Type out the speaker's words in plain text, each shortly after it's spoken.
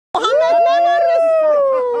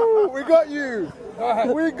got you.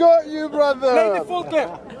 We got you, brother. Play the full clip.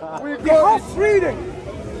 We The got house reading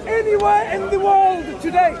anywhere in the world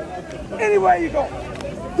today, anywhere you go.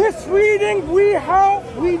 This reading we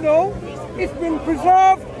know it's been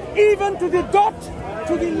preserved even to the dot,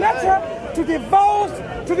 to the letter, to the vowels,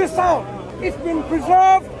 to the sound. It's been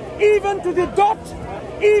preserved even to the dot,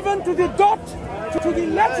 even to the dot, to the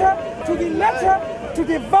letter, to the letter, to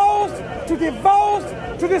the vowels, to the vowels,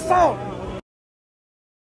 to the sound.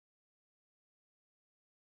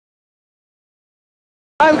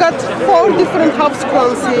 I've got 4 different house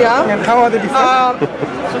Qurans here. And how are they different?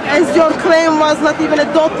 As your claim was not even a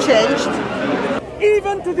dot changed.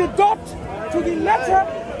 Even to the dot, to the letter,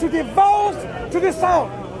 to the vowels, to the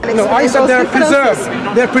sound. No, I said they're preserved.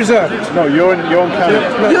 They're preserved. No, you're on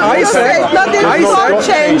camera. You said nothing dot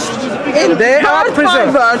changed. They are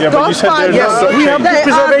preserved. Yeah, but you said they're not we have they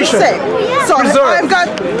preservation. are the same. So Preserved. I've got.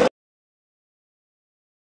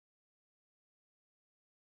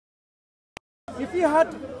 If you had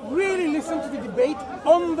really listened to the debate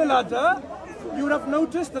on the ladder, you would have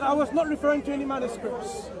noticed that I was not referring to any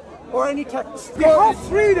manuscripts or any text. The house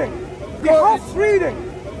reading, the house reading,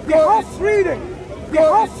 the house reading, the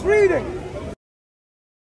house reading.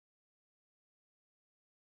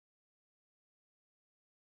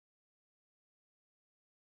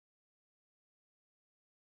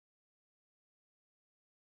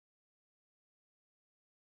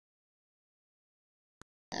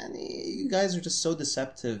 And you guys are just so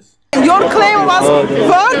deceptive. Your claim was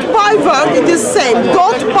word by word, it is same.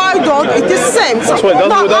 Dot by dot, it is same. That's what,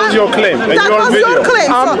 that was your claim. And That you're on was video. your claim.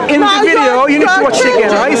 In the video, you need to watch it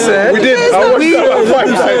again. I said We did. I watched it 5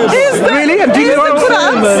 times. really. And Here's the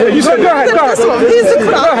Quran. You said go ahead. Here's the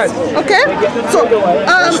Quran. Okay? So,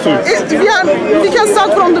 we can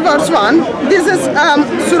start from the verse 1. This is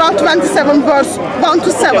Surah 27, verse 1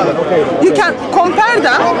 to 7. You can compare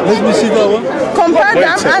them. Let me see that one. Compare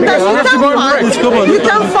them, and then you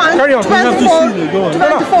can find 24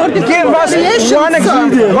 different variations. One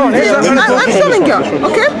example. I'm showing you.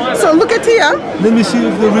 Okay? So look at here. Let me see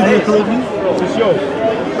if they read it correctly.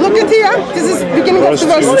 Look at here. This is beginning of the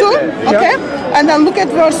verse 2. Okay? And then look at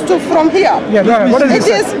verse 2 from here. Yeah, go ahead. What It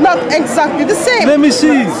is not exactly the same. Let me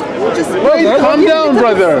see. Just Calm down,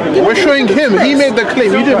 brother. We're showing him. He made the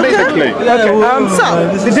claim. You didn't make the claim.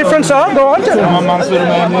 Okay. The difference are, go on.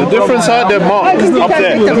 The difference are the mark up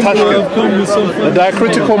there, the tash. The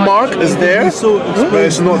diacritical mark is there, but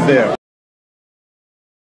it's not there.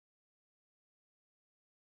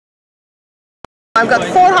 I've got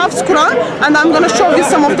 4 halves Quran, and I'm going to show you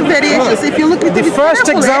some of the variations. If you look at The first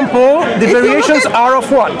example, the variations are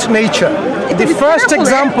of what nature? The first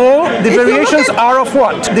example, the variations are of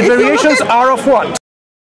what? The variations are of what?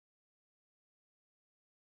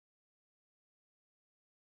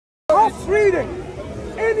 House reading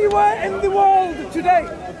anywhere in the world today,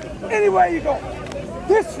 anywhere you go.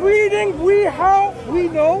 This reading we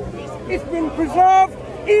know it's been preserved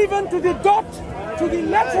even to the dot, to the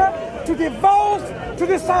letter, to the vowels, to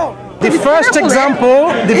the sound. The first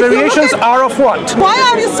example, the variations are of what? Why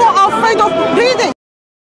are you so afraid of reading?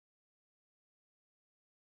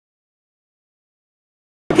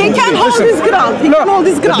 He can hold his ground. He can hold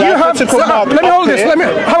his ground. You have, let me hold this. Let me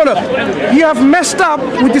have a look. You have messed up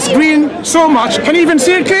with this green so much. Can you even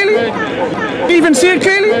see it clearly? Can you even see it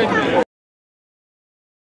clearly?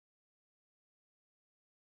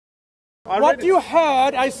 What you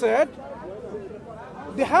heard, I said,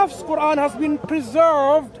 the Hafs Quran has been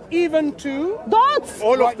preserved even to dots.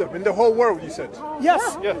 All of them in the whole world, you said.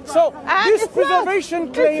 Yes. Yeah. So this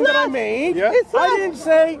preservation claim that I made, I didn't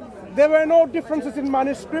say there were no differences in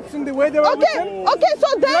manuscripts in the way they were written. Okay, so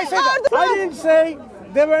they are I didn't say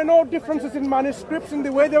there were no differences in manuscripts in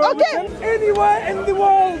the way they were written. Anywhere in the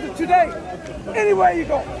world today, anywhere you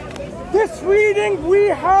go, this reading we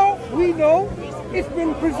know it's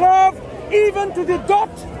been preserved even to the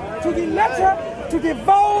dot, to the letter, to the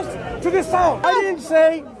vowels, to the sound. I didn't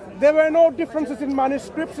say there were no differences in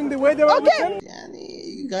manuscripts in the way they were written. And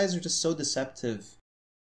you guys are just so deceptive.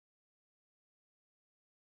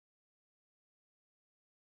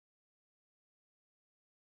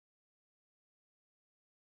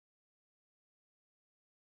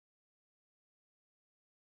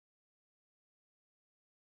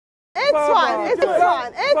 It's fine. It's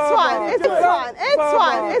fine. It's fine. It's fine. It's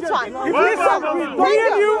fine. It's fine. Listen, me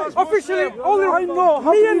and you officially, I know,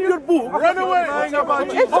 me and your book. Run away. It's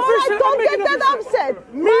alright, don't get that upset.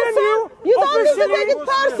 Me and you don't need to take it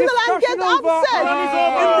personal and get upset.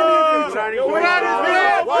 Quran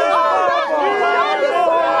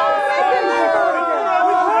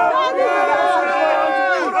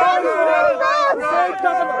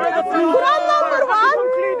number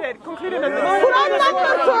 1. Quran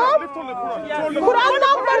number 2, Quran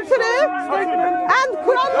number 3, and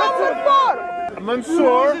Quran number 4.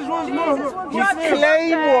 Mansour, his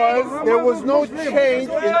claim was there was no change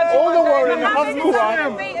in all the word in the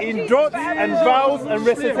Quran in dots and vowels and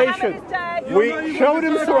recitation. We showed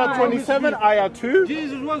him Surah 27, Ayah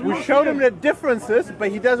 2. We showed him the differences, but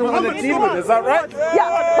he doesn't want to deal with it. Is that right?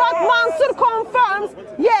 Yeah, but Mansour confirms,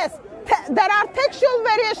 yes, there are textual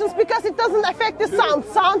variations because it doesn't affect the sound.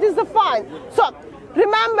 Sound is fine. So,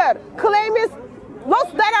 remember, claim is,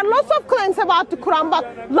 there are lots of claims about the Quran, but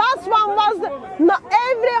last one was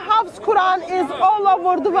every Hafs Quran is all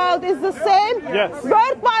over the world is the same. Yes.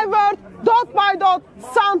 Word by word, dot by dot,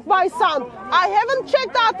 sound by sound. I haven't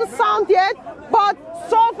checked out the sound yet, but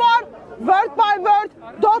so far, word by word,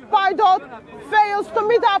 dot by dot, fails to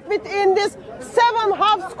meet up within this 7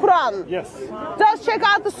 Hafs Quran. Yes. Just check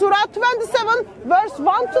out the Surah 27, verse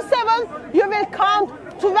 1 to 7. You will count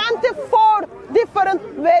 24 different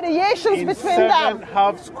variations In between 7 them.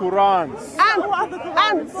 Hafs Qurans. And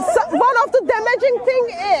one of the damaging thing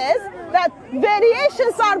is that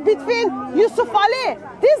variations are between Yusuf Ali.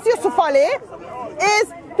 This Yusuf Ali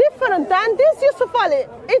is different than this Yusuf Ali.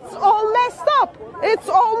 It's all messed up. It's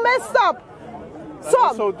all messed up.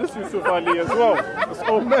 So this Yusuf Ali as well. It's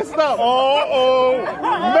all messed up.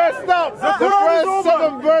 Messed up. The first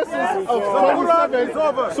 7 verses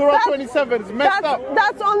of Surah 27 is messed up.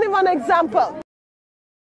 That's only one example.